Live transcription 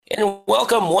And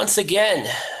welcome once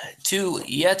again to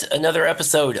yet another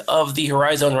episode of the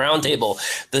Horizon Roundtable.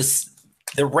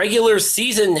 The regular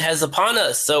season has upon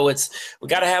us, so we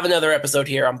got to have another episode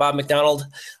here. I'm Bob McDonald.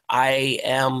 I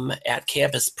am at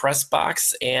Campus Press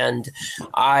Box, and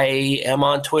I am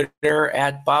on Twitter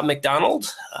at Bob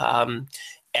McDonald.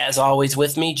 As always,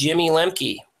 with me, Jimmy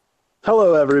Lemke.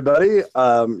 Hello, everybody.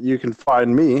 You can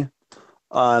find me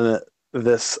on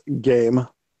this game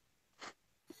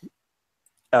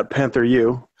at Panther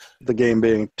U, the game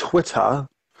being Twitter,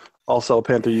 also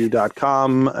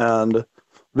PantherU.com, and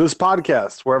this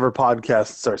podcast, wherever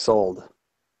podcasts are sold.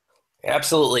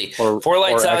 Absolutely. Four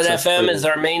Lights Out FM is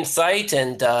our main site,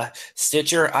 and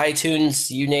Stitcher,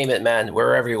 iTunes, you name it, man.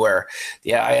 We're everywhere.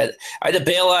 Yeah, I had to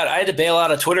bail out. I had to bail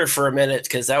out of Twitter for a minute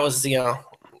because that was, I didn't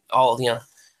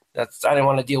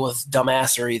want to deal with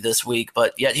dumbassery this week,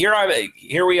 but yet here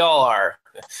we all are.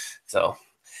 So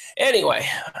anyway,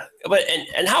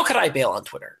 and how could I bail on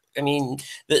Twitter? I mean,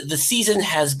 the season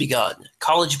has begun.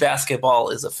 College basketball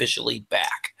is officially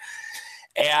back,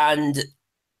 and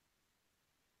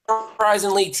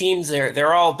Horizon League teams,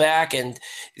 they're all back, and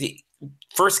the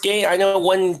first game, I know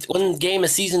one game a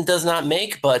season does not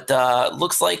make, but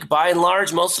looks like by and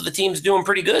large most of the teams doing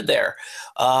pretty good there.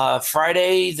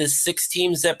 Friday, the 6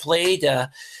 teams that played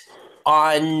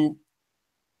on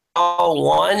all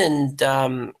won, and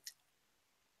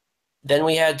then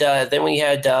we had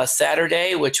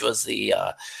Saturday, which was the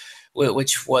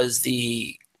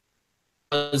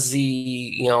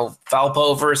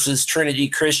Valpo versus Trinity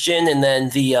Christian, and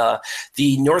then the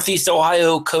Northeast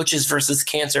Ohio Coaches versus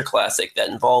Cancer Classic that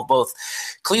involved both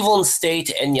Cleveland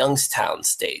State and Youngstown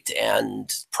State.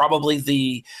 And probably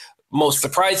the most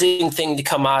surprising thing to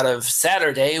come out of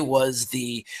Saturday was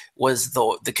the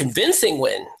convincing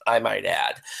win, I might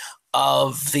add,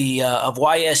 of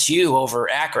YSU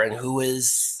over Akron, who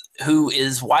is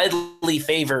widely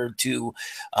favored to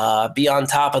be on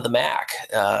top of the MAC.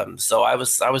 So I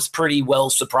was pretty well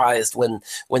surprised when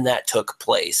that took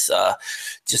place.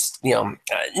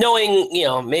 Knowing,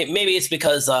 maybe it's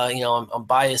because I'm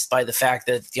biased by the fact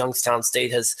that Youngstown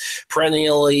State has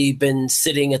perennially been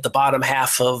sitting at the bottom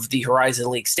half of the Horizon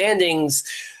League standings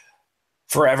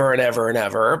forever and ever and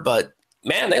ever. But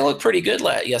man, they looked pretty good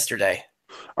yesterday.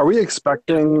 Are we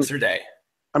expecting yesterday?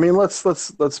 I mean, let's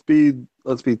be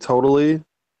totally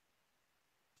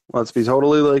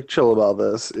like chill about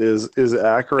this. Is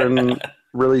Akron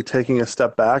really taking a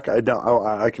step back?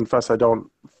 I confess I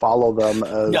don't follow them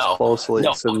as closely.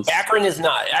 Since Akron is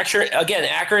not.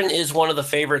 Akron is one of the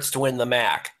favorites to win the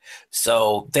MAC.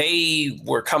 So they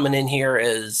were coming in here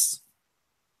as,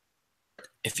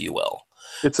 if you will.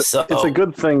 It's a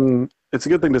good thing. It's a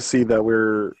good thing to see that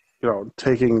we're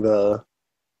taking the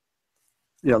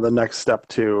next step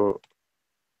to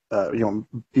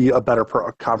be a better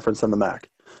conference than the MAC.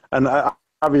 And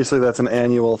obviously that's an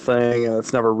annual thing, and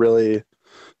it's never really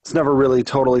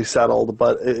totally settled,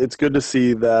 but it's good to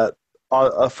see that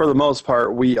for the most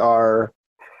part we are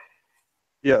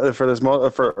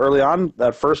for early on,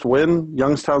 that first win,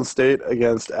 Youngstown State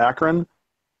against Akron.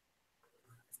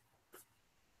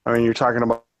 I mean, you're talking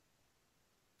about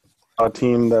a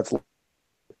team that's,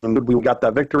 we got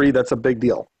that victory, that's a big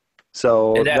deal.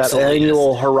 So that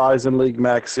annual Horizon League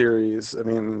MAC series, I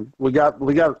mean, we got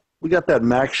that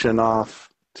MAC-tion off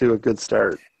to a good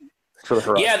start for the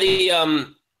Horizon. Like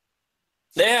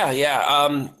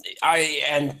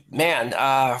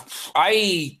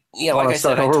I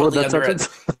said, I totally underestimated.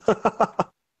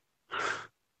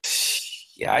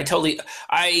 Yeah,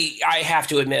 I have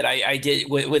to admit, I did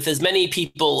with as many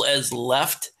people as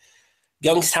left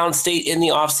Youngstown State in the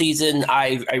offseason,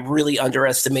 I really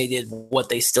underestimated what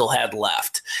they still had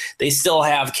left. They still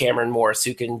have Cameron Morse,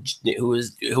 who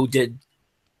did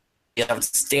an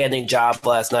outstanding job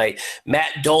last night.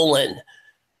 Matt Donlin.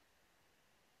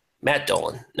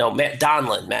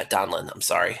 I'm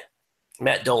sorry.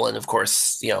 Matt Dolan, of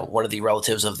course, one of the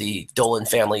relatives of the Dolan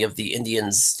family of the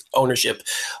Indians ownership.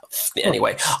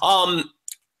 Anyway,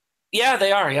 yeah,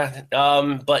 they are. Yeah.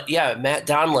 But yeah, Matt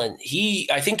Donlin,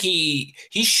 I think he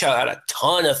shot a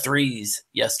ton of threes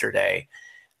yesterday.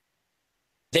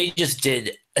 They just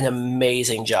did an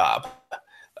amazing job.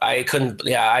 I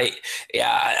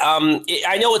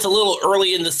know it's a little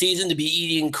early in the season to be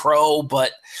eating crow,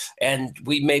 and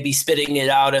we may be spitting it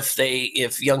out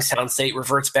if Youngstown State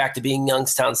reverts back to being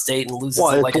Youngstown State and loses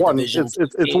a division.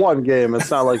 It's one game. It's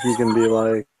not like you can be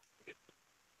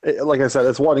like I said,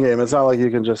 it's one game. It's not like you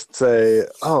can just say,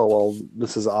 "Oh, well,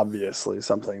 this is obviously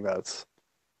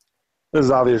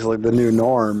the new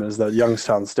norm." Is that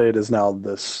Youngstown State is now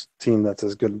this team that's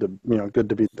as good to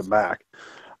beat the MAC.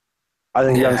 I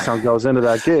think Youngstown goes into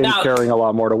that game now, carrying a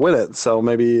lot more to win it. So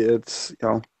maybe it's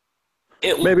maybe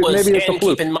it's a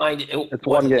fluke. Keep in mind, it's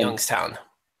one game. Youngstown.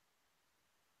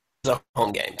 A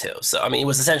home game too, so I mean it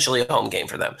was essentially a home game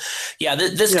for them. Yeah,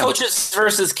 this Coaches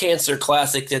versus Cancer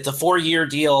Classic. It's a 4-year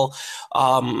deal.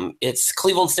 It's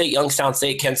Cleveland State, Youngstown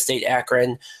State, Kent State,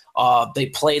 Akron. They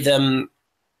play them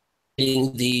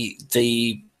in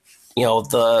the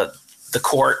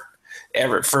court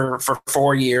for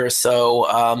 4 years. So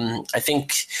I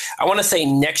think I want to say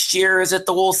next year is at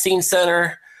the Wolstein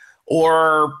Center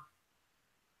or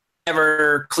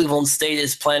wherever Cleveland State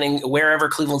is planning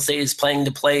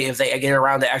to play, if they get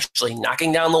around to actually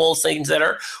knocking down the Wolstein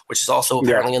Center, which is also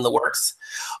apparently in the works.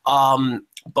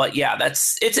 But yeah,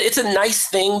 it's a nice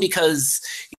thing because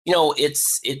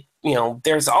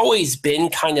there's always been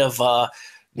kind of a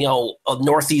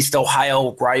Northeast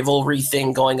Ohio rivalry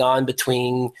thing going on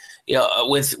between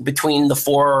the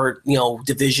 4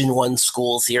 Division I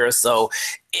schools here. So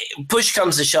push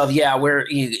comes to shove, where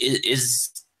is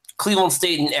Cleveland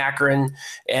State and Akron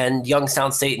and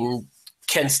Youngstown State and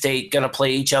Kent State going to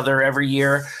play each other every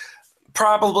year?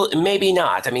 Probably, maybe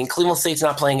not. I mean, Cleveland State's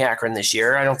not playing Akron this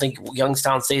year. I don't think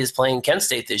Youngstown State is playing Kent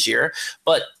State this year.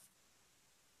 But as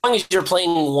long as you're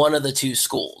playing one of the two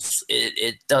schools,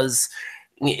 it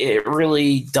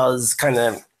really does kind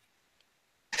of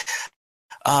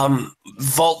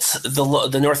vault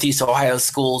the Northeast Ohio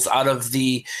schools out of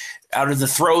the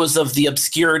throes of the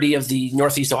obscurity of the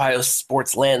Northeast Ohio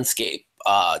sports landscape,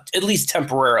 at least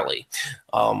temporarily.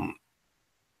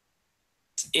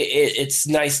 It's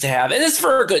nice to have, and it's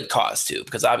for a good cause too,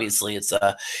 because obviously it's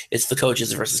the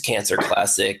Coaches versus Cancer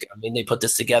Classic. I mean, they put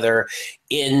this together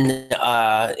in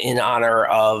honor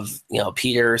of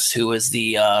Peters, who is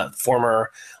the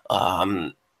former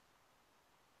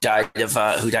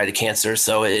who died of cancer.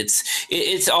 So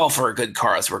it's all for a good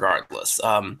cause regardless.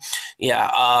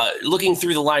 Looking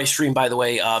through the live stream, by the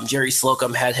way, Jerry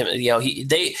Slocum had him,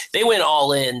 they went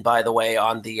all in, by the way,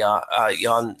 on the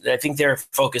I think their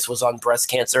focus was on breast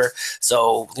cancer.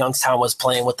 So Youngstown was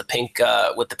playing with the pink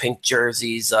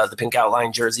jerseys, the pink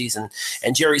outline jerseys, and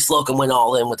Jerry Slocum went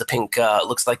all in with the pink,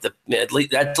 looks like at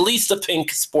least a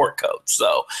pink sport coat.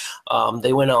 So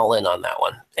they went all in on that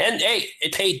one. And hey,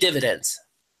 it paid dividends.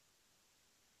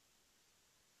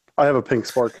 I have a pink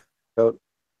sport coat.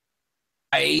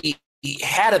 I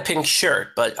had a pink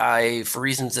shirt, but for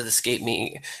reasons that escape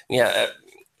me,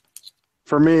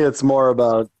 For me, it's more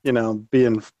about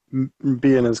being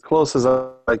as close as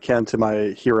I can to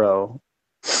my hero,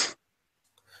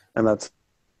 and that's.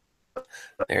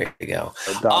 There you go.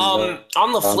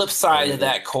 On the flip side of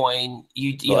that coin,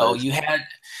 you had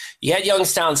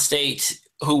Youngstown State,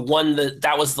 who won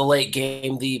that was the late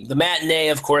game. The matinee,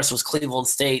 of course, was Cleveland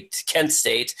State, Kent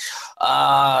State.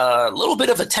 A little bit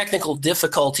of a technical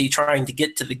difficulty trying to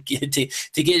get to get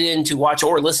in to watch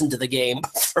or listen to the game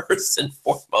first and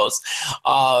foremost.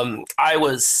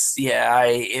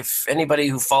 If anybody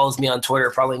who follows me on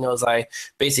Twitter probably knows, I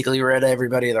basically read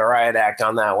everybody the riot act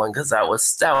on that one because that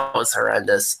was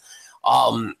horrendous.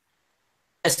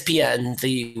 ESPN,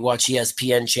 the Watch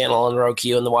ESPN channel on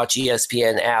Roku and the Watch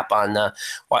ESPN app on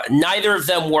neither of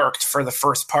them worked for the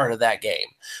first part of that game.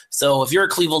 So if you're a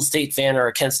Cleveland State fan or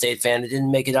a Kent State fan that didn't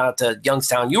make it out to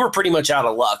Youngstown, you were pretty much out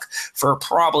of luck for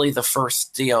probably the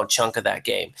first chunk of that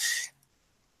game.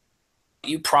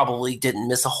 You probably didn't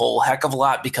miss a whole heck of a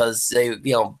lot because they,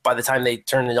 by the time they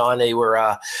turned it on, they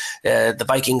were the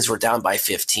Vikings were down by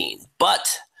 15.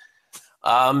 But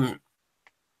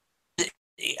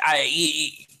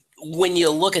when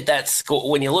you looked at that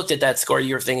score,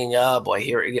 you're thinking, oh boy,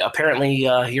 here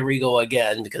we go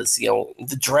again, because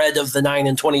the dread of the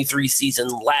 9-23 season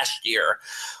last year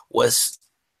was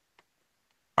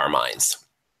our minds.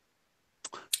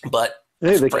 But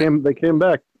hey, they came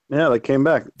back. Yeah, they came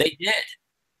back. They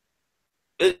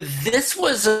did. This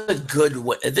was a good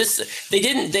way.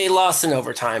 They lost in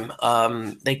overtime.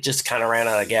 They just kind of ran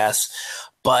out of gas,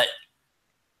 but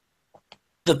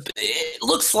it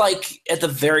looks like at the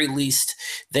very least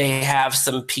they have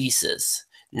some pieces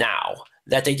now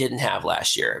that they didn't have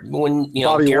last year. When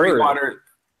Gary Water,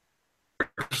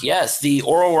 yes, the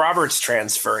Oral Roberts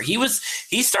transfer. He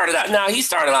started out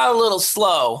a little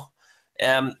slow,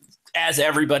 as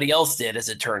everybody else did, as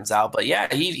it turns out. But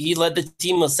yeah, he led the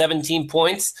team with 17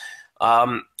 points.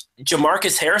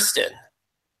 Jamarcus Hairston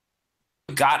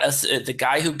got us the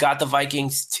guy who got the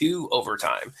Vikings to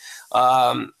overtime.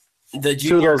 The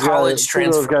junior college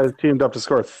transfer. Two of those guys teamed up to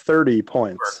score 30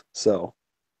 points. So,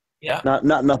 yeah, not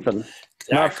nothing.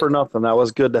 Exactly. Not for nothing. That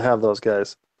was good to have those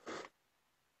guys.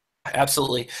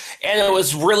 Absolutely, and it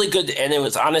was really good. And it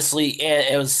was honestly,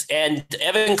 and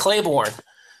Evan Claiborne,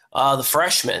 the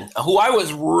freshman, who I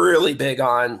was really big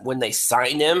on when they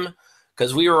signed him,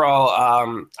 because we were all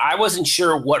I wasn't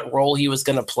sure what role he was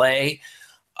going to play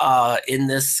in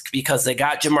this, because they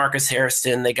got Jamarcus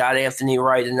Hairston, they got Anthony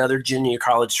Wright, another junior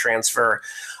college transfer,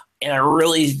 and I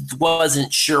really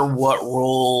wasn't sure what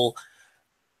role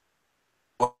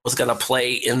was going to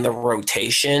play in the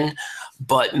rotation.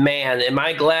 But man, am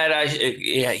I glad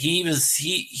he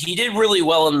did really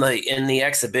well in the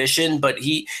exhibition, but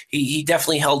he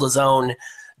definitely held his own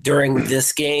during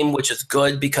this game, which is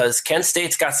good because Kent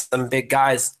State's got some big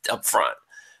guys up front.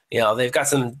 They've got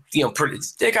some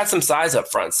they got some size up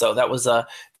front. So that was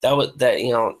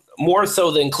more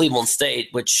so than Cleveland State,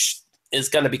 which is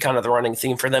going to be kind of the running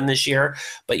theme for them this year.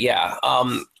 But yeah,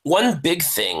 one big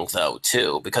thing though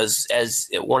too, because as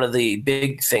one of the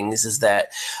big things is that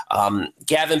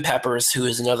Gavin Peppers, who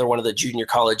is another one of the junior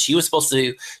college, he was supposed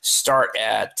to start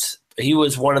he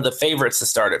was one of the favorites to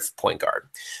start at point guard.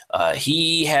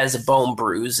 He has a bone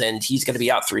bruise, and he's going to be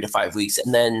out 3 to 5 weeks.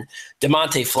 And then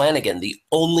DeMonte Flanagan, the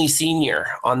only senior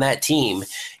on that team,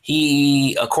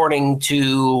 he, according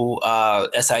to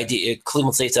SID,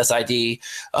 Cleveland State's SID,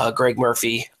 Greg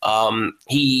Murphy, I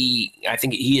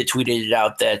think he had tweeted it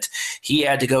out that he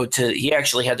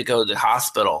actually had to go to the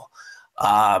hospital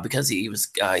because he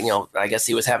was, I guess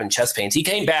he was having chest pains. He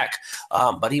came back,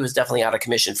 but he was definitely out of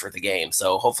commission for the game.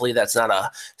 So hopefully that's not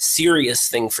a serious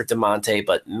thing for DeMonte.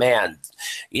 But man,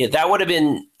 that would have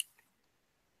been,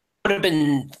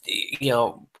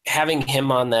 having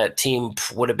him on that team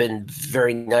would have been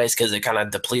very nice because it kind of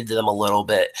depleted them a little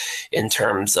bit in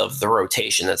terms of the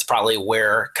rotation. That's probably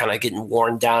where kind of getting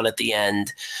worn down at the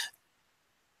end.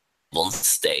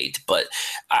 State, but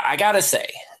I gotta say,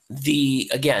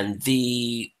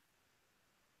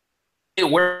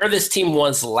 where this team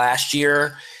was last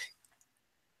year,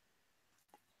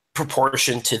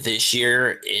 proportion to this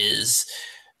year is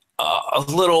a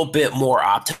little bit more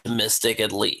optimistic, at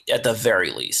the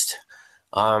very least.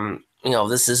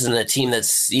 This isn't a team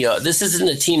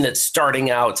that's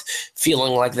starting out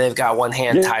feeling like they've got one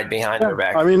hand tied behind their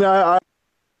back. I mean,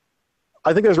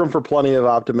 I think there's room for plenty of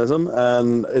optimism,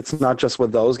 and it's not just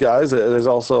with those guys. There's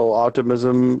also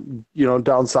optimism,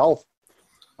 down south.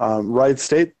 Wright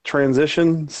State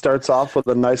transition starts off with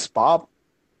a nice spot.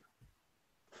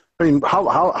 I mean,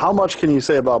 how much can you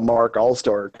say about Mark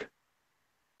Allstork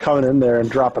coming in there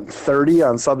and dropping 30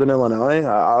 on Southern Illinois?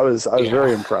 I was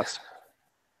very impressed.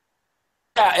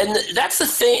 Yeah, and that's the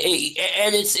thing,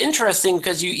 and it's interesting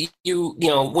because you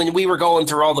when we were going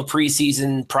through all the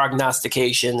preseason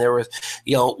prognostication, there was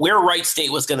where Wright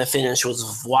State was going to finish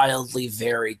was wildly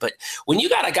varied. But when you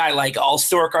got a guy like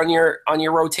Allstork on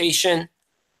your rotation,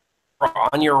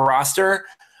 or on your roster,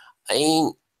 I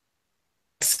mean,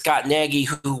 Scott Nagy,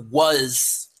 who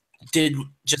did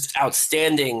just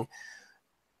outstanding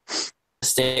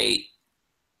State,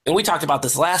 and we talked about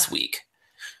this last week.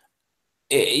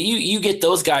 You get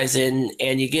those guys in,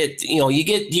 and you get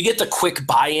the quick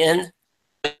buy-in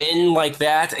like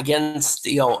that against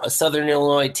a Southern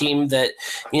Illinois team that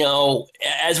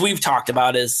as we've talked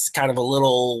about is kind of a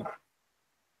little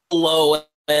low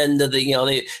end of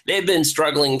the they've been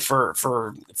struggling for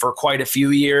quite a few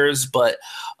years, but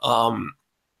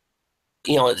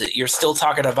you're still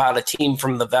talking about a team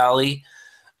from the Valley.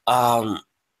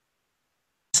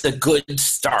 It's a good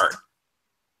start.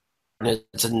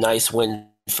 It's a nice win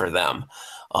for them.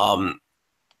 What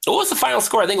was the final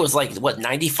score? I think it was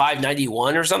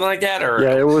 95-91 or something like that. Or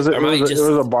yeah, it was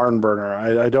a barn burner.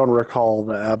 I don't recall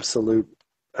the absolute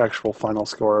actual final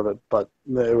score of it, but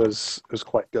it was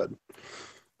quite good.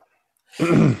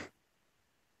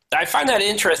 I find that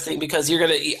interesting because you're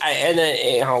gonna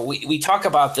we talk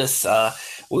about this.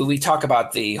 We talk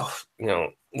about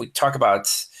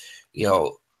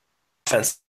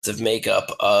offensive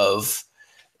makeup of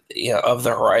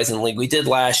the Horizon League. We did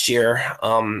last year.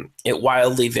 It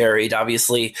wildly varied.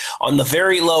 Obviously, on the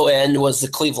very low end was the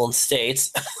Cleveland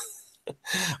States.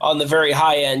 On the very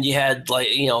high end, you had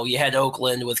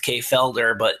Oakland with Kay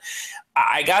Felder. But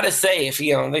I gotta say, if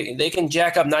they can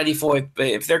jack up 94,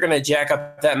 if they're going to jack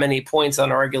up that many points on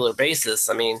a regular basis,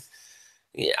 I mean,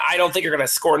 I don't think you're going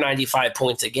to score 95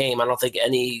 points a game. I don't think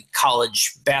any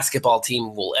college basketball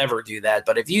team will ever do that.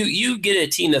 But if you get a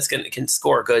team that's can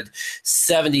score a good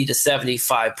 70 to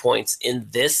 75 points in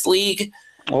this league.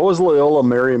 What was Loyola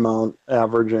Marymount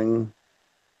averaging?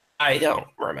 I don't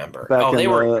remember. Back in the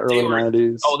early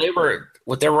 90s. Oh, they were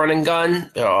with their running gun.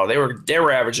 Oh, they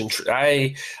were averaging.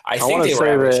 I think they were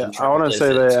averaging. I want to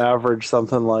say they averaged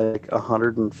something like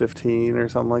 115 or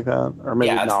something like that, or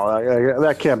maybe no,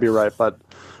 that can't be right. But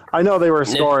I know they were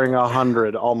scoring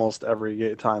 100 almost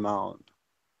every time out.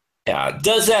 Yeah,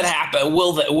 does that happen?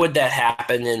 Would that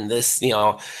happen in this?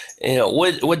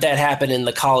 Would that happen in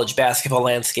the college basketball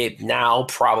landscape now?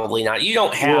 Probably not. You don't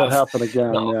Will it have, happen you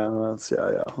again? know,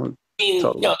 Yeah, yeah, I mean,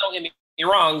 totally. don't get me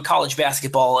wrong. College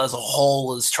basketball as a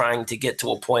whole is trying to get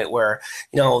to a point where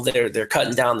they're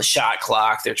cutting down the shot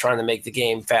clock. They're trying to make the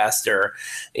game faster.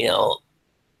 You know,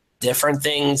 different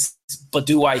things. But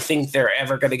do I think they're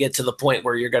ever going to get to the point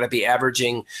where you're going to be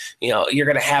averaging? You're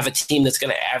going to have a team that's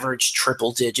going to average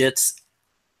triple digits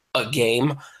a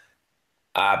game?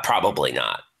 Probably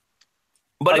not. I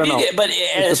But don't know. It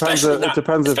depends. It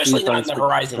depends if especially not in defense the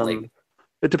Horizon becomes. League.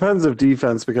 It depends if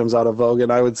defense becomes out of vogue,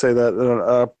 and I would say that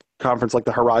a conference like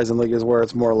the Horizon League is where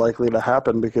it's more likely to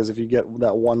happen because if you get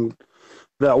that one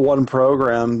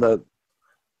program that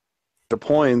the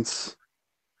points,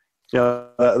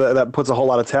 that puts a whole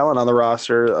lot of talent on the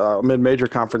roster. Mid-major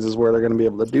conferences where they're going to be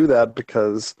able to do that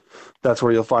because that's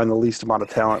where you'll find the least amount of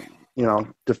talent.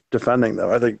 Defending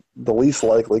them. I think the least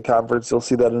likely conference you'll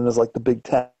see that in is like the Big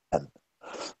Ten,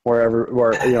 where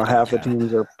half the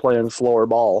teams are playing slower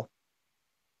ball.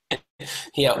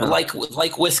 Yeah,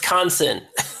 like Wisconsin.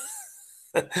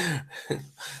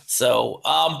 So,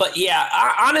 but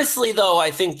yeah, honestly, though, I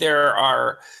think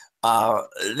I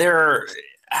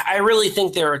really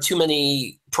think there are too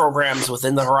many programs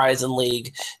within the Horizon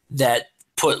League that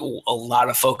put a lot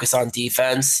of focus on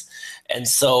defense, and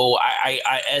so I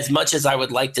as much as I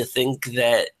would like to think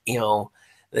that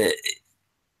that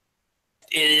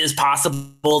it is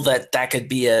possible that could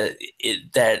be a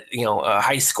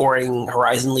high scoring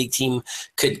Horizon League team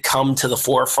could come to the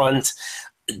forefront.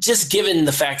 Just given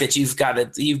the fact that you've got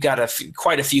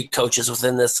quite a few coaches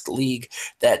within this league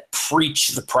that preach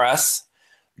the press,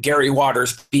 Gary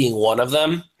Waters being one of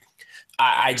them,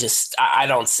 I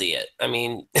don't see it. I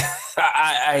mean,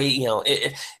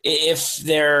 if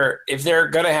they're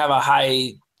gonna have a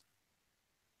high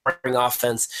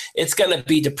offense, it's going to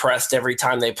be depressed every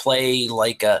time they play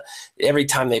like a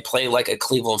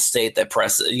Cleveland State that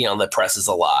presses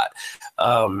a lot.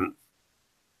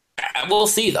 We'll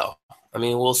see though. I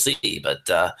mean, we'll see, but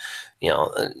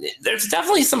there's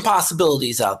definitely some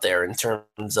possibilities out there in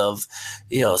terms of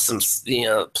some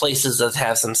places that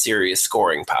have some serious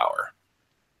scoring power.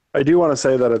 I do want to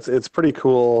say that it's pretty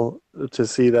cool to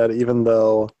see that even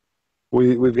though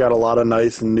we've got a lot of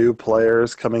nice new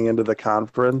players coming into the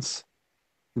conference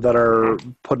that are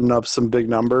putting up some big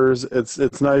numbers.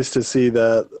 It's nice to see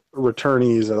that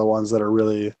returnees are the ones that are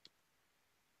really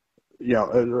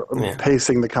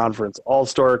pacing the conference.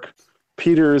 Allstork,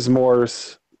 Peters,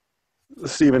 Morse,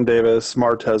 Stephen Davis,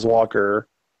 Martez Walker,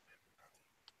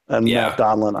 and Matt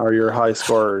Donlin are your high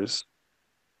scorers.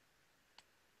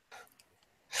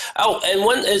 Oh, and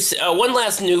one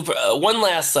last new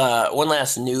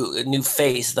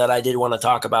face that I did want to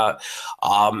talk about,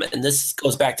 and this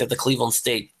goes back to the Cleveland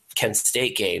State Kent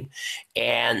State game,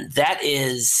 and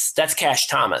that's Cash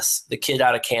Thomas, the kid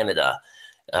out of Canada.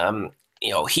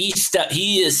 He stepped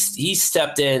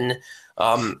in.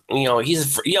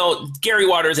 Gary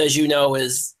Waters, as you know,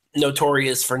 is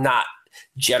notorious for not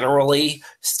generally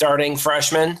starting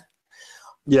freshmen.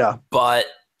 Yeah, but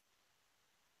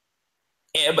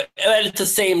at the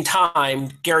same time,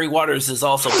 Gary Waters has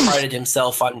also prided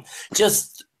himself on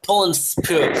just pulling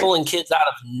kids out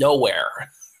of nowhere.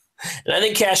 And I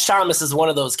think Cash Thomas is one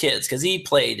of those kids because the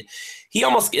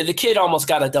kid almost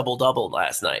got a double-double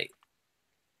last night.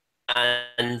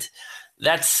 And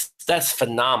that's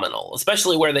phenomenal,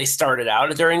 especially where they started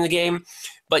out during the game.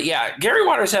 But yeah, Gary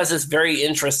Waters has this very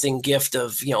interesting gift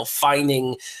of,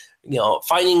 finding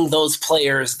those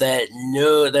players that's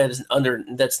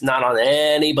not on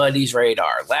anybody's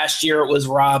radar. Last year it was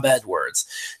Rob Edwards,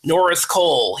 Norris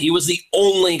Cole. He was the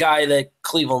only guy that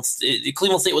Cleveland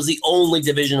State was the only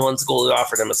Division I school that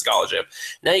offered him a scholarship.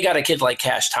 Now you got a kid like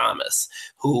Cash Thomas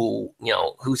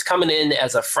who's coming in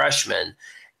as a freshman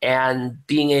and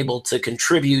being able to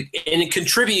contribute in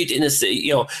this,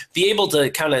 be able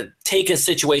to kind of take a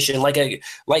situation like an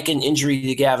injury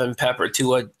to Gavin Pepper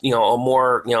to a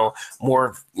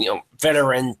more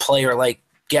veteran player like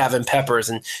Gavin Peppers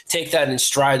and take that in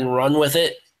stride and run with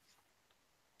it.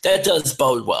 That does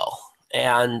bode well,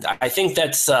 and I think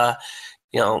that's that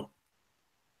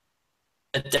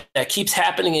keeps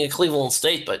happening in Cleveland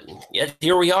State, but yet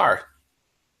here we are.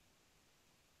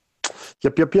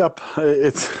 Yep.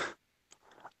 I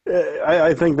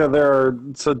think that there are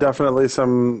definitely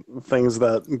some things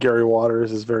that Gary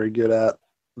Waters is very good at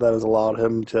that has allowed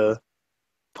him to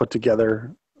put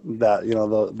together that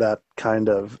that kind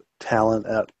of talent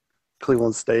at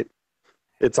Cleveland State.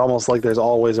 It's almost like there's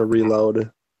always a reload.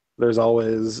 There's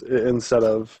always, instead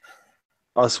of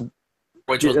us.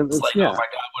 Which was like, oh my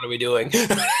God, what are we doing?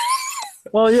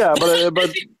 Well, yeah,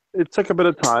 but it took a bit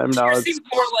of time. Now it's Seems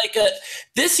more like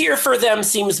this year for them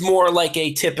seems more like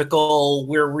a typical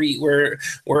we're rebuilding,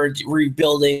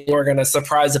 we're going to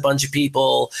surprise a bunch of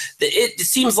people. It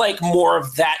seems like more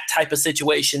of that type of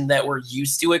situation that we're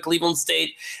used to at Cleveland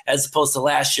State, as opposed to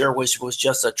last year, which was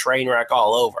just a train wreck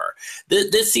all over.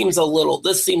 This seems a little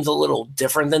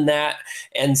different than that.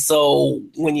 And so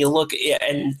when you look at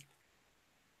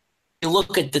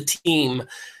the team,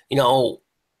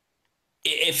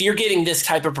 if you're getting this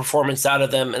type of performance out of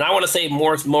them, and I want to say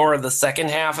more of the second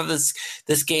half of this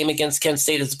game against Kent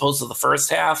State as opposed to the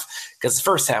first half, because the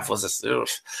first half was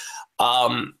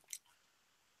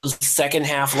second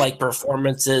half like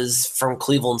performances from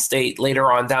Cleveland State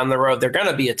later on down the road, they're going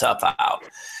to be a tough out.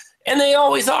 And they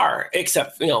always are,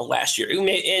 except, last year.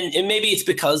 And maybe it's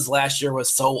because last year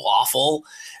was so awful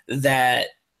that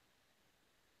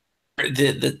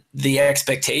the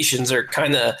expectations are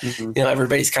kind of,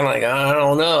 everybody's kind of like, I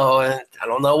don't know. And I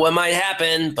don't know what might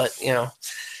happen, but,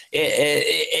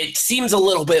 it seems a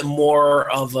little bit more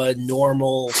of a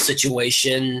normal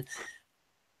situation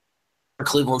for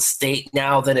Cleveland State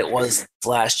now than it was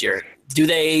last year. Do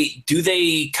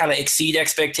they kind of exceed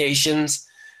expectations?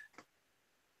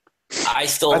 I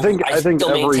think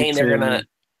maintain they're gonna.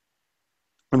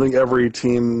 I think every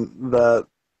team that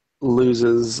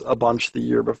loses a bunch the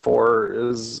year before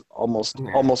is almost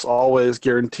always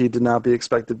guaranteed to not be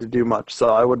expected to do much. So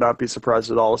I would not be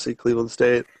surprised at all to see Cleveland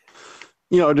State,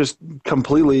 just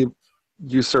completely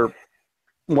usurp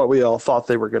what we all thought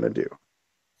they were going to do.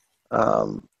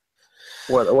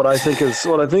 What I think is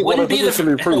going to be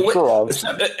pretty cool.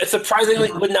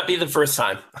 Surprisingly, would not be the first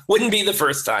time. Wouldn't be the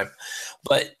first time,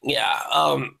 but yeah.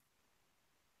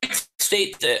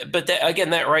 State, but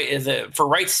that right is for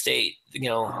Wright State.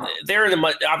 They're in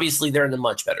a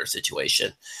much better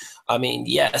situation. I mean,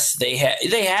 yes, they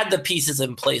had the pieces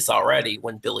in place already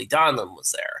when Billy Donlin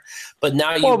was there, but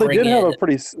now they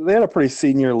had a pretty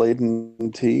senior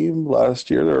laden team last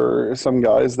year. There were some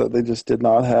guys that they just did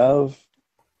not have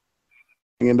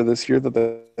into this year that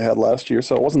they had last year,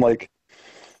 so it wasn't like.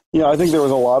 I think there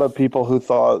was a lot of people who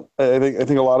thought. I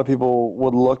think a lot of people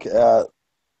would look at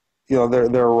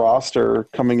their roster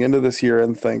coming into this year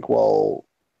and think, well,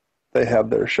 they had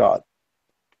their shot.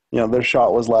 Their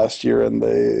shot was last year, and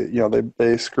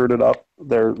they screwed it up.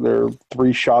 Their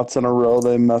 3 shots in a row,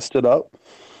 they messed it up,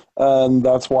 and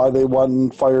that's why they went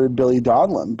and fired Billy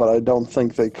Donlin. But I don't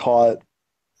think they caught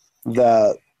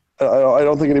that. I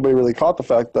don't think anybody really caught the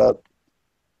fact that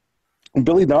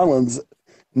Billy Donlin's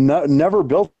never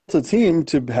built a team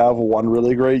to have one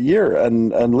really great year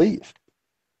and leave.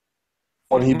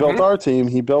 When he built our team,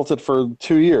 he built it for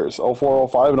 2 years, 04,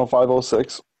 05, and 05,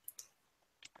 06.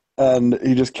 And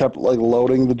he just kept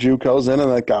loading the JUCOs in,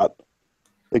 and it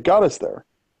got us there.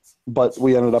 But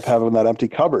we ended up having that empty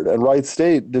cupboard. And Wright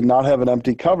State did not have an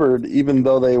empty cupboard, even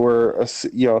though they were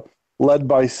led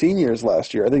by seniors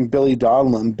last year. I think Billy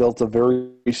Donlin built a very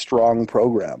strong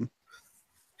program.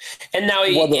 And now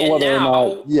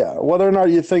whether or not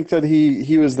you think that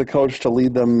he was the coach to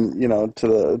lead them,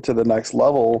 to the next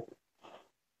level.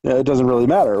 It doesn't really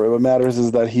matter. What matters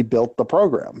is that he built the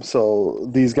program. So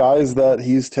these guys that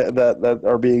that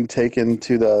are being taken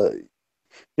to the,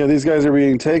 these guys are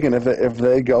being taken if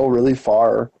they go really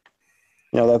far.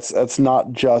 That's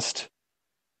not just.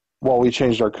 Well, we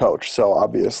changed our coach, so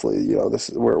obviously,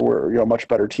 we're a much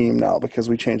better team now because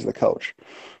we changed the coach.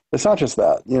 It's not just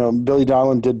that. Billy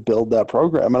Donlin did build that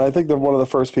program, and I think that one of the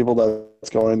first people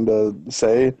that's going to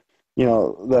say.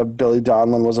 That Billy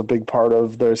Donlin was a big part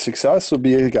of their success would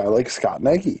be a guy like Scott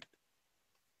Nagy.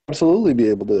 Absolutely be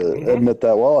able to admit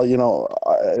that. Well,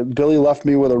 Billy left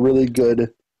me with a really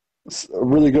good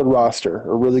roster,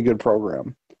 a really good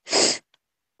program.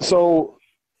 So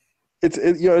it's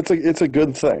a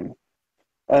good thing.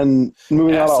 And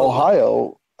moving out of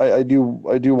Ohio, I do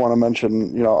want to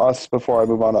mention us before I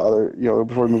move on to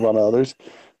before we move on to others.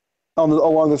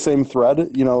 Along the same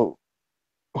thread,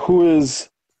 who's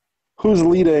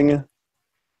leading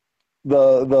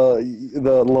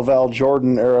the Lavelle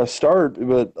Jordan era start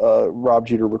with Rob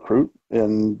Jeter recruit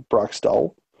in Brock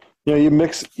Stull. You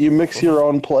mix your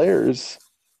own players,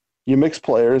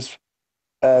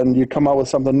 and you come out with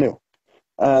something new.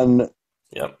 And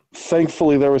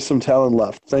thankfully there was some talent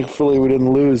left. Thankfully we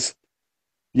didn't lose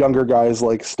younger guys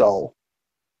like Stull.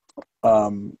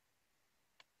 We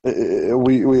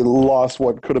lost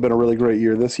what could have been a really great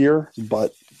year this year,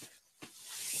 but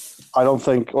I don't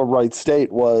think Wright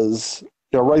State was.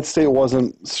 Wright State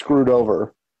wasn't screwed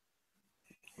over.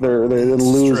 They didn't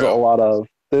lose a lot of.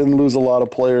 They didn't lose a lot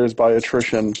of players by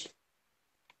attrition.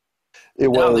 They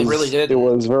really did. It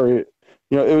was very.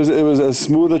 it was as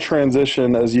smooth a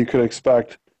transition as you could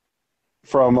expect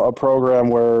from a program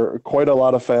where quite a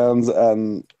lot of fans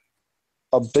and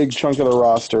a big chunk of the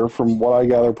roster, from what I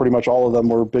gather, pretty much all of them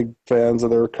were big fans of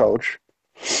their coach.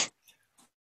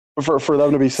 For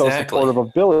them to be so supportive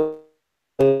of Billy,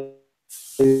 for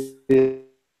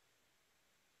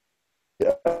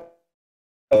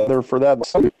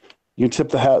that, you tip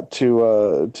the hat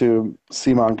to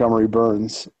C. Montgomery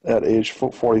Burns at age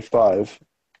 45.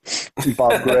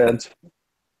 Bob Grant.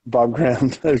 Bob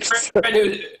Grant,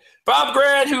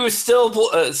 who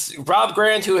still has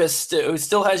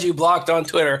you blocked on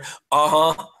Twitter.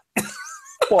 Well,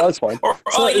 that's fine.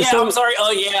 I'm sorry.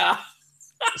 Oh yeah.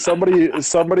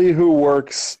 somebody who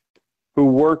works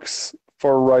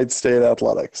for Wright State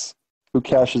Athletics, who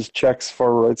cashes checks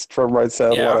for Wright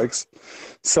State Athletics,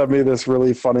 sent me this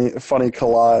really funny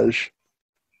collage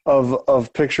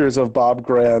of pictures of Bob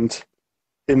Grant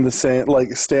in the same,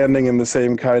 like, standing in the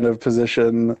same kind of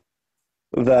position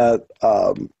that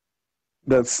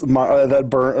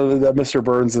Mr.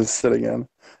 Burns is sitting in,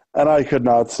 and I could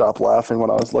not stop laughing when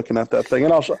I was looking at that thing.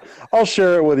 And I'll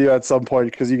share it with you at some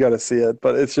point because you got to see it.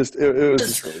 But it's just it was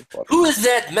just really funny. Who is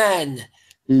that man?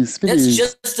 That's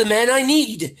just the man I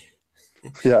need.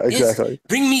 Yeah, exactly.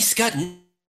 Bring me Scott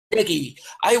Nagy.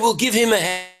 I will give him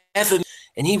a half a,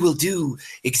 and he will do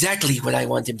exactly what I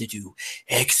want him to do.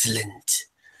 Excellent.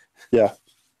 Yeah.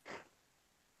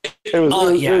 It was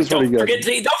don't pretty forget,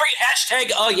 good. Don't forget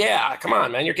hashtag. Oh yeah, come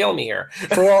on, man, you're killing me here.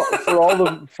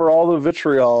 for all the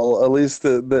vitriol, at least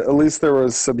there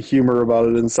was some humor about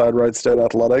it inside Wright State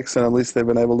Athletics, and at least they've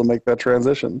been able to make that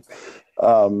transition.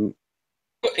 It's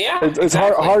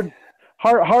exactly.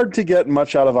 hard to get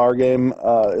much out of our game.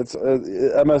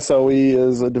 MSOE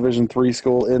is a Division III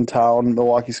school in town,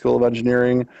 Milwaukee School of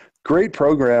Engineering. Great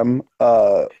program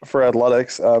for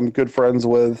athletics. I'm good friends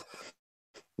with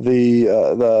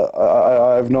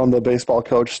I've known the baseball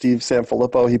coach Steve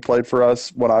Sanfilippo. He played for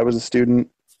us when I was a student.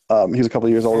 He's a couple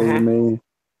of years older than me.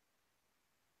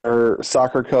 Our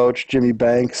soccer coach Jimmy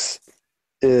Banks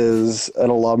is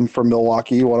an alum from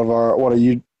Milwaukee, one of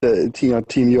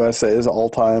Team USA's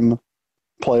all-time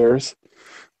players.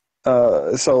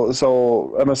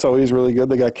 So MSOE is really good.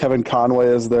 They got Kevin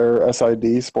Conway as their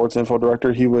SID, sports info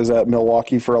director. He was at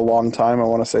Milwaukee for a long time. I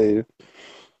want to say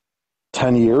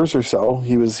 10 years or so.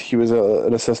 He was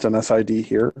an assistant SID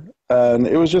here, and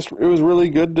it was really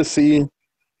good to see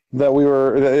that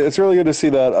it's really good to see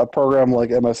that a program like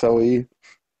MSOE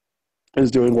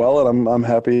is doing well, and I'm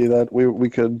happy that we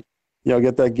could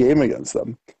get that game against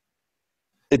them.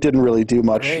 It didn't really do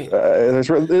much. Right. It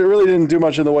really didn't do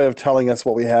much in the way of telling us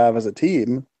what we have as a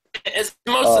team. As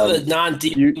most of the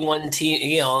non-D1 teams,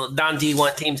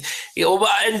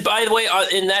 and by the way,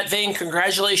 in that vein,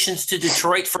 congratulations to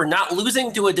Detroit for not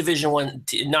losing to a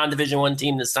non-Division I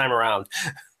team this time around.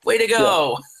 Way to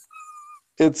go!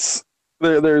 Yeah. It's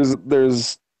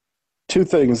there's two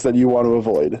things that you want to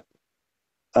avoid.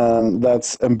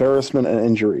 That's embarrassment and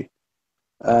injury,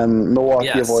 and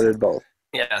Milwaukee avoided both.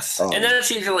 Yes, and that's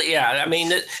usually I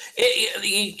mean,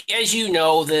 as you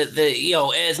know,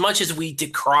 as much as we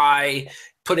decry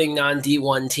putting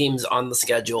non-D1 teams on the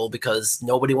schedule because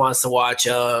nobody wants to watch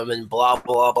them and blah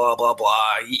blah blah blah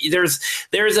blah. There's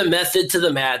a method to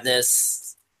the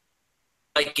madness,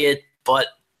 like it, but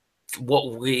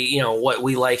what we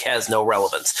like has no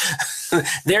relevance.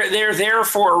 They're there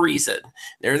for a reason.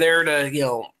 They're there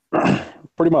to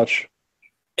pretty much.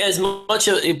 As much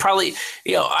as it probably,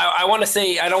 I want to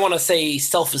say, I don't want to say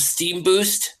self-esteem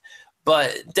boost,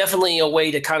 but definitely a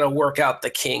way to kind of work out the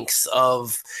kinks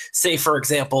of, say, for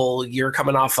example, you're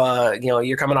coming off a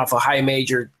high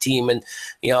major team and,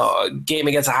 a game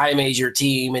against a high major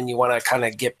team, and you want to kind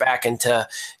of get back into,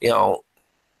 you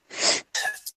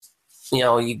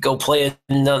go play a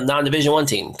non-Division I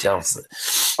team.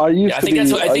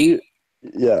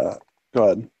 Yeah, go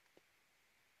ahead.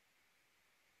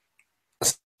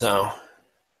 So,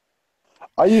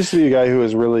 I used to be a guy who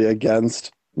was really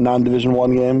against non-Division I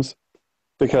games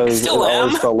because it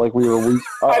always felt like we were weak.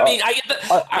 I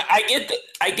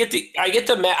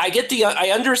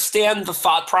understand the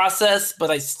thought process, but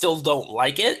I still don't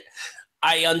like it.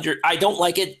 I don't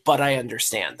like it, but I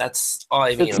understand. That's all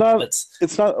I mean. It's not.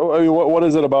 I mean, what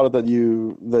is it about it that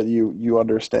you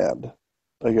understand?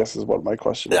 I guess is what my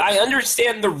question is. I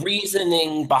understand the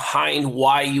reasoning behind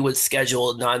why you would schedule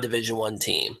a non-Division I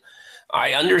team.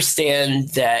 I understand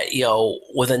that,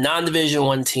 with a non-Division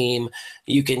I team,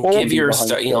 you can give your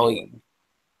start,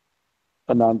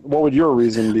 what would your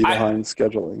reason be behind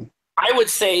scheduling? I would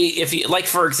say if you, like,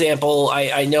 for example,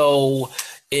 I know,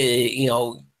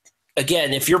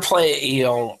 again, if you're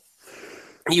playing,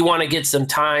 you want to get some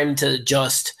time to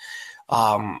just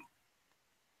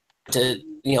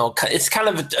it's kind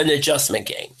of an adjustment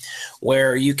game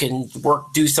where you can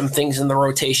do some things in the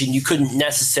rotation you couldn't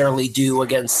necessarily do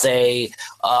against, say,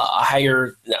 a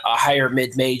higher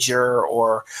mid-major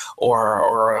or a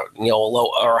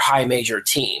low or high major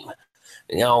team.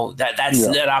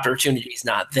 That opportunity is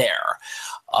not there.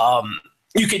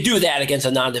 You could do that against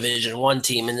a non-Division I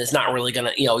team, and it's not really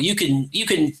gonna. You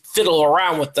can fiddle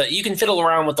around with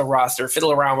the roster,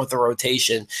 fiddle around with the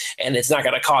rotation, and it's not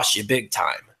gonna cost you big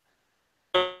time.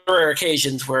 There are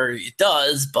occasions where it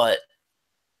does, but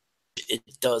it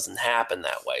doesn't happen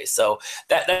that way. So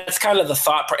that's kind of the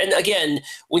thought. And again,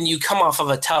 when you come off of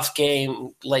a tough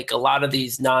game, like a lot of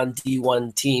these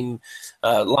non-D1 teams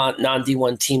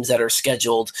that are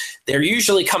scheduled, they're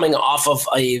usually coming off of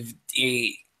a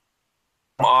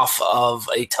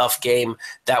tough game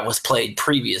that was played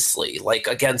previously, like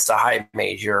against a high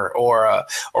major or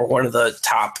one of the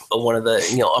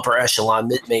upper echelon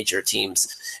mid-major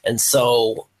teams. And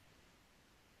so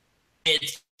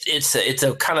it's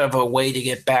a kind of a way to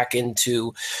get back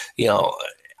into,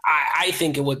 I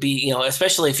think it would be,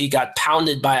 especially if you got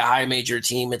pounded by a high major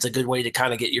team, it's a good way to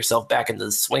kind of get yourself back into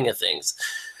the swing of things.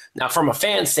 Now, from a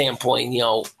fan standpoint,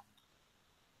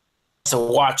 to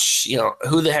watch,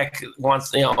 who the heck wants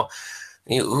to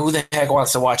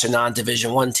watch a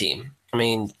non-Division I team? I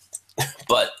mean,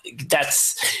 but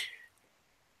that's,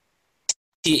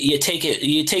 you take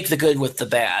the good with the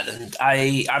bad, and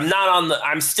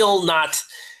I'm still not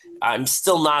on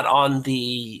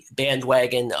the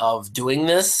bandwagon of doing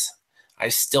this. I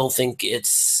still think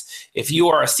if you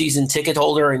are a season ticket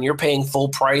holder and you're paying full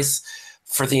price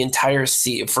for the entire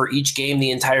for each game the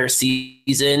entire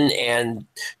season, and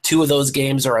 2 of those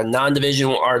games are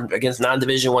against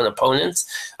non-Division I opponents,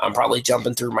 I'm probably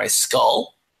jumping through my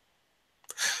skull.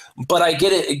 But I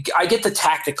get it. I get the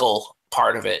tactical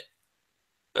part of it.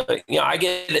 I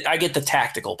get the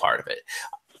tactical part of it.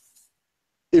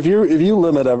 If you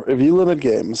limit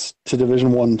games to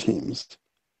Division I teams,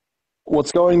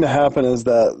 what's going to happen is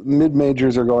that mid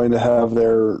majors are going to have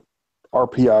their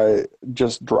RPI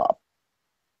just drop,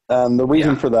 and the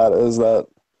reason for that is that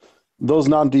those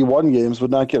non-D1 games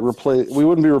would not get replaced. We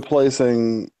wouldn't be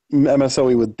replacing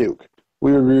MSOE with Duke.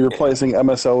 We would be replacing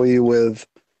MSOE with,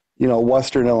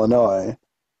 Western Illinois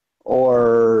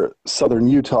or Southern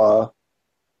Utah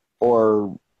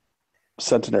or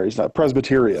Centenary's not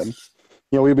Presbyterian.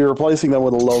 We'd be replacing them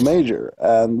with a low major,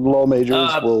 and low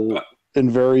majors will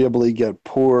invariably get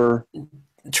poor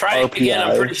Try it RPI. again.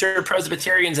 I'm pretty sure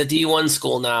Presbyterian's a D1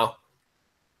 school now.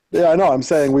 Yeah, I know. I'm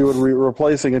saying we would be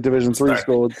replacing a Division III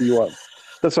school with D1.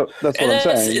 That's what I'm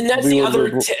saying. And that's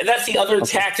the other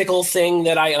tactical thing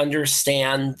that I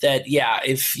understand. That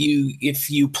if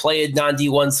you play a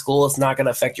non-D1 school, it's not going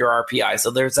to affect your RPI.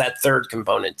 So there's that third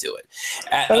component to it.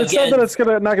 And it's not that it's not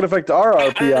going to affect our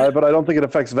RPI, but I don't think it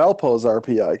affects Valpo's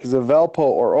RPI, because if Valpo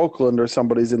or Oakland or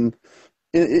somebody's in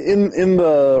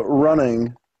the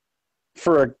running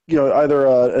for either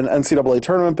an NCAA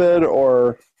tournament bid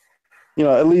or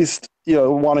at least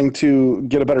wanting to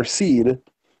get a better seed.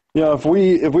 If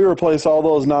we replace all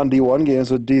those non-D1 games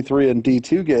with D3 and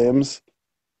D2 games,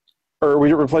 or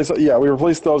we replace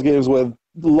those games with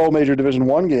low major Division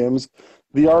I games,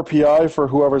 the RPI for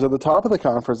whoever's at the top of the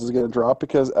conference is going to drop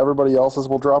because everybody else's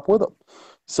will drop with them.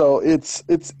 So it's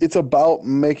about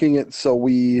making it so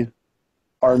we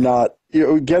are not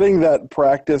getting that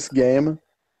practice game,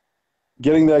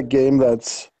 getting that game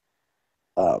that's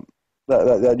that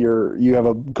you have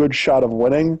a good shot of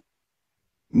winning,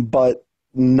 but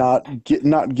not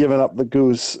giving up the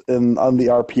goose on the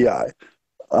RPI.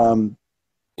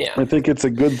 I think it's a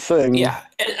good thing. Yeah.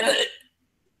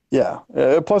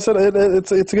 Plus,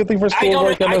 it's a good thing for schools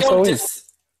like MSOE. I don't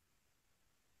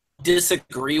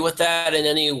disagree with that in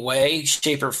any way,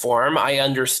 shape, or form. I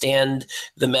understand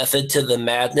the method to the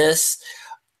madness.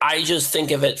 I just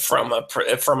think of it from a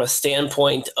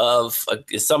standpoint of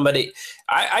somebody.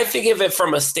 I think of it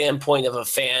from a standpoint of a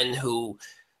fan who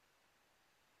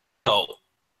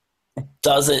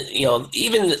doesn't,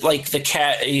 even like the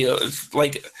cat,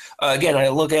 again, I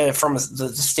look at it from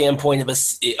the standpoint of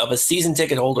a season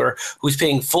ticket holder who's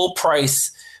paying full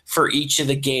price for each of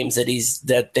the games that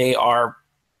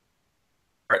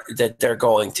they're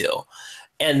going to,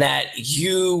 and that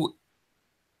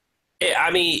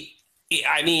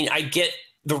I get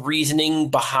the reasoning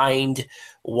behind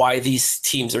why these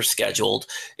teams are scheduled.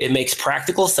 It makes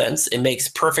practical sense. It makes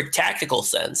perfect tactical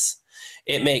sense.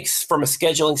 It makes, from a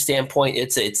scheduling standpoint,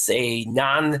 it's a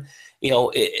non,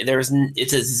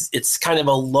 it's kind of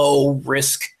a low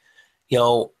risk,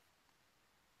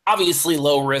 obviously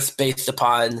low risk based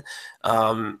upon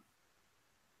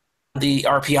the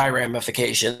RPI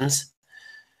ramifications.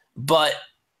 But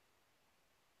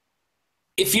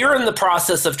if you're in the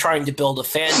process of trying to build a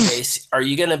fan base, are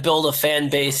you going to build a fan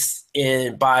base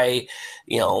by,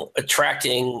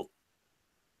 attracting,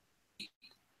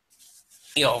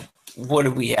 what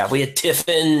do we have? We had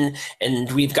Tiffin,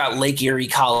 and we've got Lake Erie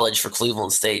College for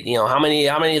Cleveland State. How many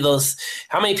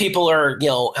people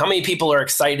are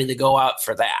excited to go out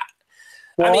for that?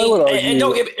 Well, I mean, I would argue, and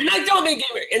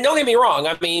don't get me wrong.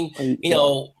 I mean,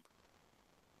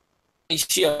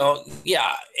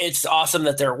 it's awesome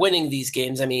that they're winning these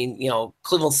games. I mean,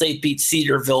 Cleveland State beat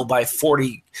Cedarville by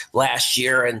 40 last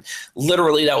year, and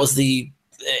literally that was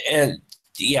and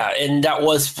that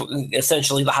was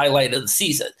essentially the highlight of the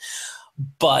season.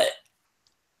 But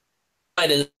the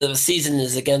highlight of the season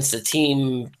is against a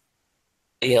team,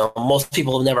 most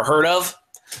people have never heard of.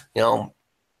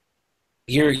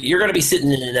 You're going to be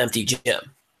sitting in an empty gym.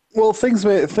 Well,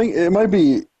 it might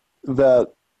be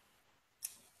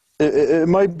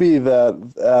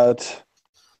that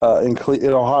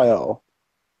in Ohio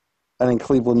and in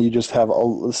Cleveland you just have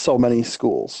so many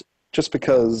schools, just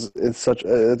because it's not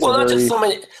just so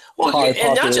many. Well,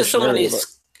 and not just so many.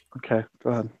 Okay, go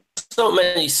ahead. So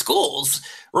many schools.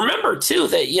 Remember too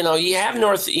that you have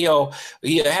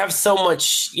you have so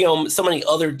much so many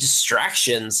other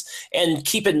distractions, and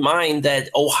keep in mind that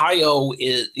Ohio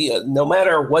is no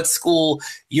matter what school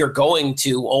you're going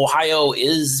to, Ohio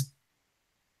is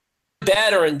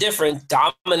bad or indifferent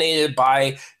dominated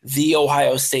by the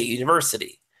Ohio State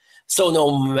University. So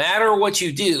no matter what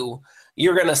you do,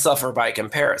 you're going to suffer by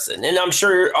comparison. And I'm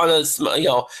sure on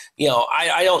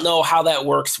I don't know how that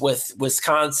works with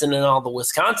Wisconsin and all the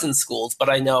Wisconsin schools, but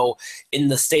I know in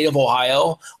the state of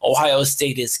Ohio, Ohio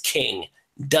State is king.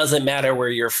 Doesn't matter where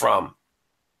you're from.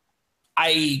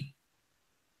 I'm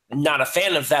not a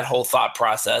fan of that whole thought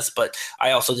process, but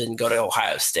I also didn't go to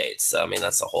Ohio State. So, I mean,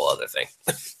 that's a whole other thing.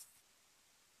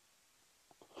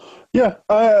 Yeah,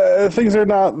 things are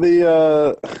not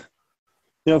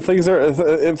things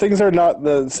are not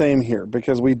the same here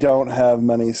because we don't have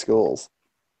many schools.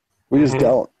 We just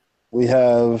don't. We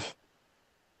have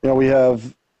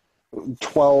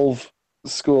 12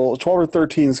 or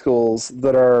 13 schools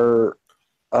that are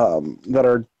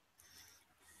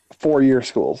 4-year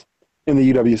schools in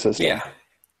the UW system. Yeah.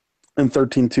 And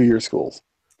 13 2-year schools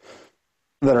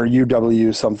that are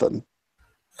UW something.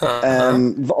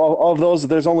 And of those,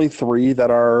 there's only 3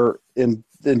 that are in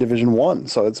Division I.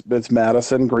 So it's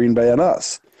Madison, Green Bay, and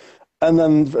us. And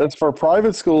then as for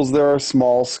private schools, there are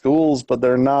small schools, but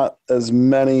they're not as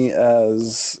many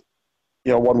as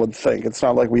one would think. It's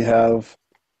not like we have,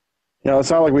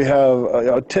 there's no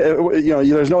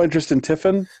interest in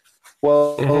Tiffin.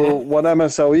 Well, when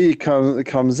MSOE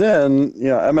comes in,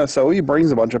 MSOE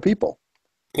brings a bunch of people.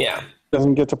 Yeah.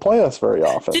 Doesn't get to play us very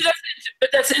often. See,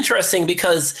 that's interesting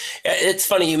because it's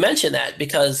funny you mention that,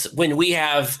 because when we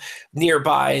have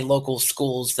nearby local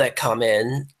schools that come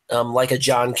in, like a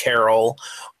John Carroll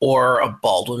or a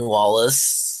Baldwin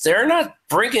Wallace, they're not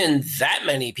bringing that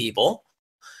many people.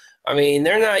 I mean,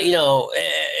 they're not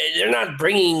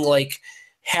bringing like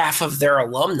half of their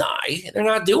alumni. They're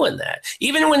not doing that.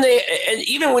 Even when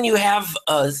you have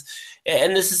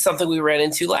and this is something we ran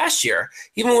into last year,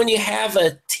 even when you have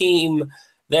a team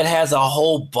that has a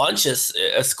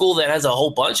school that has a whole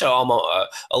bunch of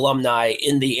alumni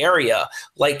in the area,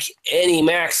 like any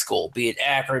MAC school, be it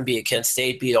Akron, be it Kent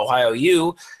State, be it Ohio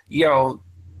U,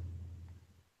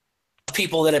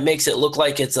 people that it makes it look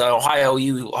like it's an Ohio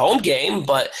U home game,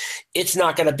 but it's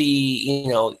not going to be,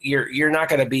 you're not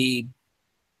going to be,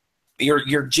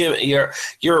 your gym,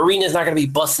 your arena is not going to be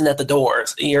busting at the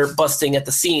doors. You're busting at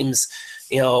the seams,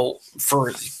 for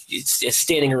it's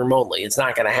standing room only. It's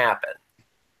not going to happen.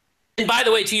 And by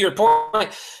the way, to your point,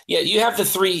 you have the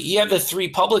three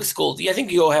public schools. I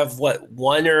think you'll have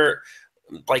one or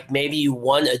like maybe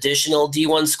one additional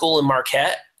D1 school in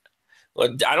Marquette.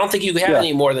 I don't think you have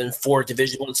any more than 4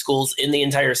 Division I schools in the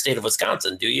entire state of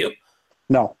Wisconsin, do you?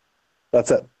 No,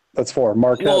 that's it. That's 4.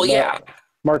 Marquette. Well, yeah.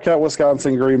 Marquette,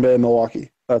 Wisconsin, Green Bay,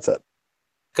 Milwaukee. That's it.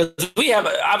 Because we have,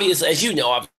 obviously, as you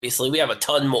know, we have a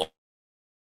ton more.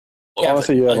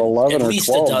 Honestly, you have 11 or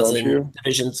 12, don't you?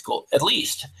 Division school, at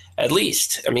least. I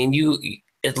mean,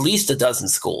 at least a dozen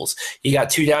schools. You got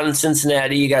 2 down in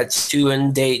Cincinnati. You got 2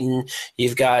 in Dayton.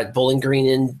 You've got Bowling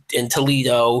Green in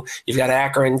Toledo. You've got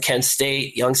Akron, Kent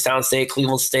State, Youngstown State,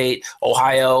 Cleveland State,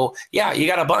 Ohio. Yeah, you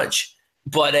got a bunch.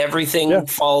 But everything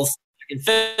falls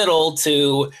fiddle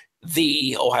to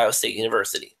the Ohio State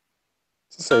University.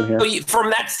 Same here. From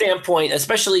that standpoint,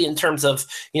 especially in terms of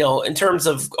Ohio,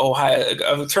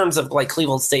 in terms of like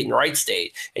Cleveland State and Wright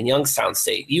State and Youngstown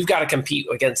State, you've got to compete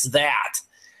against that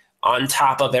on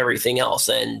top of everything else.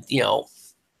 And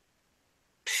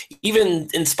even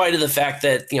in spite of the fact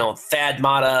that Thad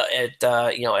Matta at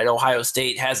Ohio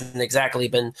State hasn't exactly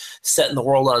been setting the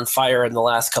world on fire in the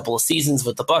last couple of seasons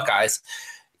with the Buckeyes,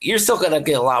 you're still going to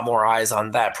get a lot more eyes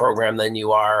on that program than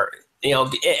you are.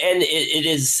 And it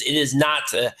is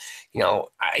not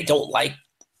I don't like,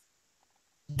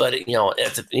 but it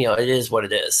is what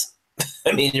it is.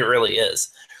 I mean, it really is.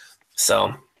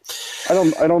 So I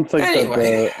don't think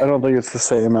anyway. I don't think it's the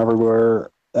same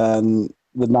everywhere. And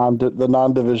the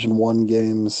non-Division I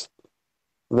games,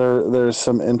 there's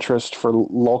some interest for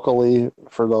locally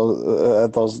for those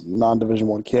at those non-Division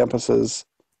I campuses.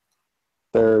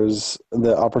 There's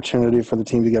the opportunity for the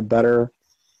team to get better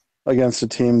against a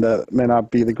team that may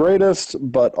not be the greatest,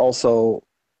 but also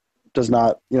is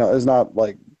not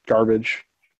like garbage.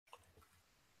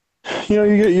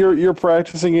 You're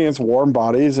practicing against warm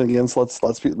bodies and against let's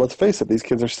face it, these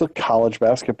kids are still college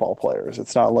basketball players.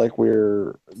 It's not like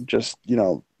we're just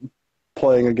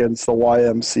playing against the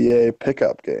YMCA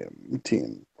pickup game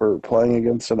team. We're playing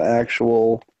against an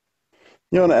actual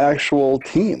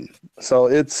team. So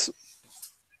it's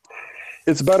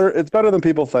better than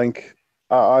people think.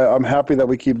 I'm happy that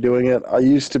we keep doing it. I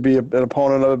used to be an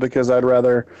opponent of it because I'd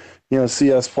rather,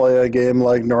 see us play a game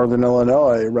like Northern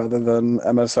Illinois rather than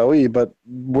MSOE. But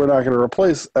we're not going to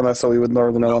replace MSOE with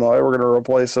Northern Illinois. We're going to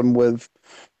replace them with,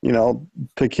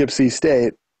 Poughkeepsie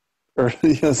State or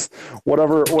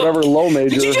whatever low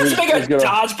major. Did you just make a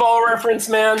dodgeball reference,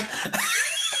 man?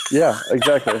 Yeah,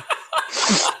 exactly.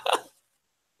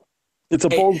 It's a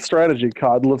bold strategy,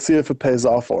 Cod. Let's see if it pays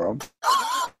off for them.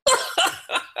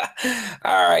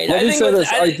 All right. Let me say this.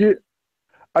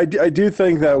 I do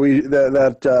think that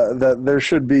that there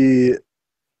should be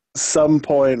some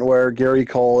point where Gary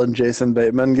Cole and Jason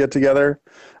Bateman get together,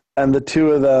 and the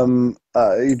two of them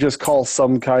you just call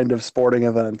some kind of sporting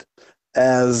event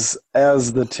as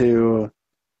the two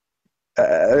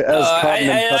as Cotton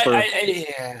and Pepper.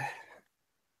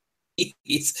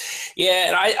 Yeah,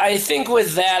 and I think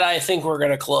with that, I think we're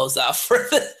going to close out for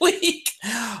the week.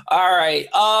 All right.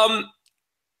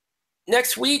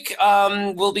 Next week,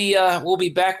 we'll be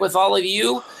back with all of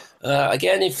you.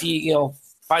 Again, if you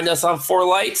find us on Four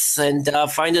Lights and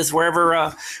find us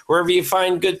wherever you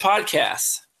find good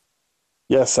podcasts.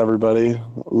 Yes, everybody,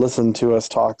 listen to us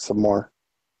talk some more.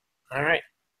 All right.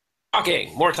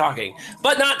 More talking,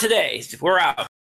 but not today. We're out.